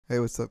Hey,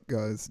 what's up,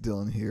 guys?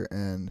 Dylan here,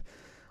 and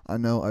I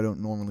know I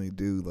don't normally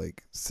do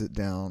like sit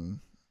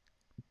down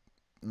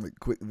like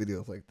quick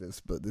videos like this,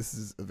 but this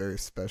is a very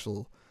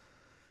special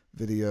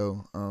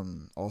video.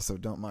 Also,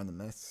 don't mind the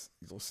mess.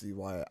 You'll see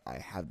why I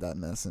have that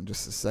mess in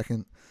just a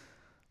second.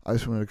 I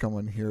just wanted to come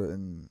on here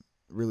and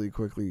really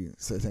quickly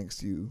say thanks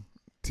to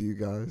you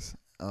guys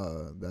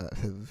that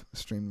have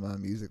streamed my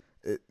music.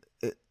 It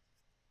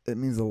it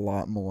means a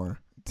lot more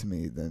to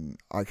me than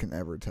I can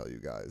ever tell you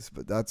guys,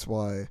 but that's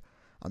why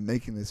I'm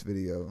making this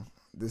video.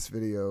 This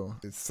video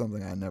is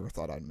something I never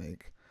thought I'd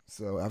make.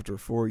 So after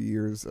 4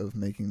 years of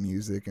making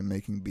music and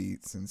making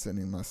beats and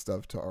sending my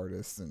stuff to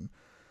artists and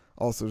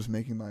also just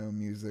making my own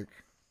music,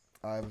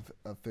 I've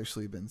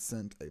officially been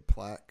sent a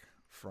plaque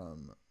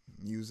from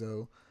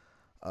Muso.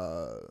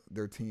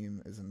 Their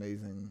team is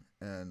amazing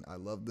and I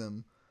love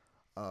them.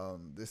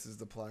 This is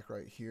the plaque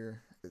right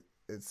here.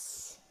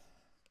 It's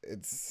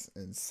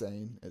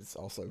insane. It's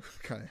also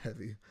kind of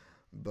heavy,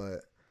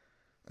 but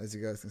as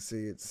you guys can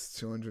see, it's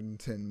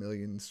 210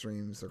 million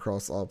streams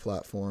across all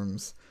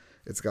platforms.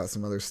 It's got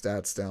some other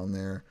stats down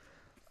there.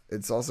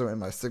 It's also in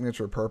my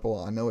signature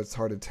purple. I know it's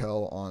hard to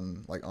tell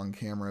on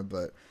camera,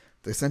 but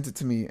they sent it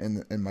to me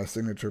in my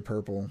signature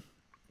purple,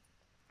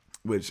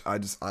 which I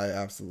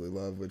absolutely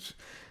love. Which,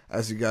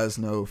 as you guys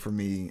know, for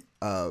me,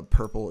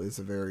 purple is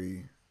a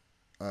very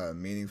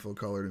meaningful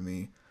color to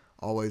me.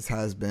 Always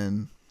has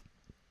been.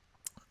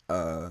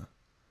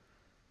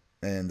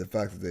 And the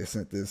fact that they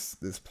sent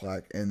this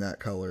plaque in that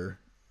color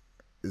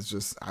is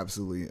just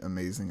absolutely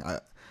amazing.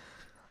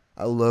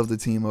 I love the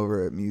team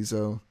over at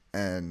Muso,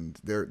 and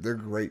they're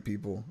great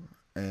people,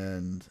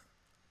 and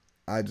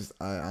I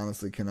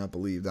honestly cannot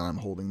believe that I'm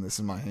holding this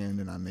in my hand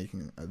and I'm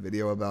making a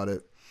video about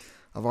it.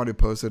 I've already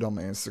posted on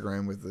my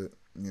Instagram with it,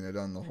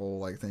 done the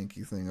whole thank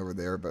you thing over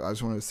there, but I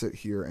just wanted to sit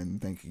here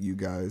and thank you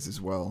guys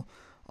as well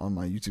on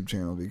my YouTube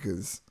channel,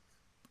 because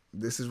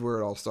this is where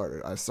it all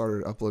started. I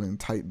started uploading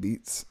tight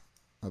beats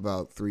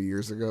about 3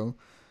 years ago,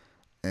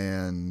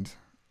 and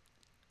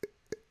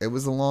it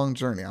was a long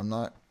journey. I'm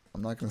not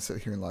gonna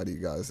sit here and lie to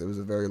you guys. It was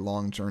a very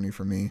long journey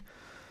for me,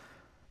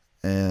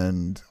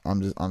 and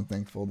I'm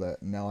thankful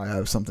that now I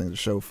have something to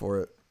show for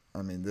it.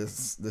 I mean,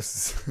 this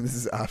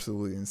is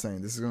absolutely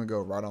insane. This is gonna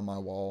go right on my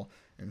wall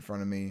in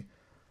front of me.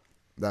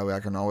 That way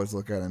I can always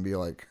look at it and be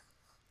like,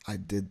 I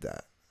did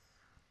that.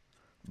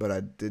 But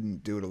I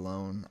didn't do it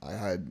alone. I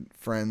had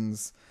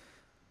friends,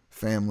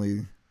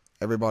 family,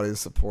 everybody's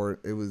support.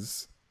 It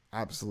was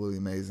absolutely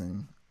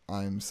amazing.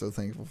 I'm so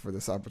thankful for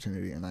this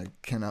opportunity, and I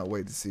cannot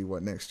wait to see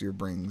what next year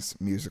brings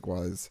music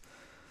wise.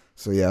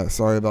 So yeah,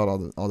 sorry about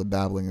all the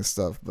babbling and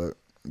stuff, but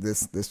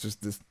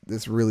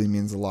this really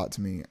means a lot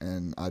to me,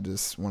 and I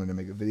just wanted to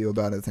make a video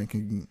about it,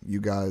 thanking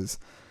you guys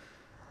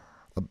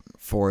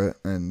for it,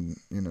 and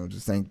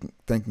just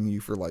thanking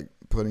you for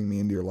putting me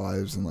into your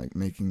lives and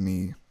making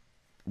me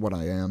what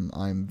I am.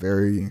 I'm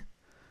very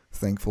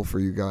thankful for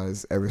you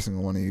guys, every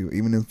single one of you.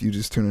 Even if you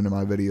just tune into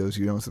my videos,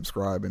 you don't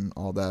subscribe and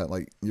all that,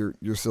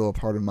 you're still a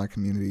part of my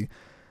community.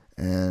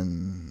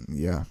 And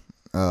yeah,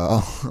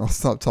 I'll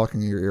stop talking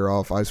your ear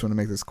off. I just want to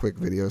make this quick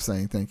video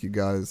saying thank you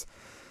guys,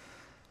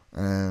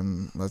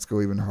 and let's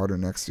go even harder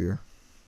next year.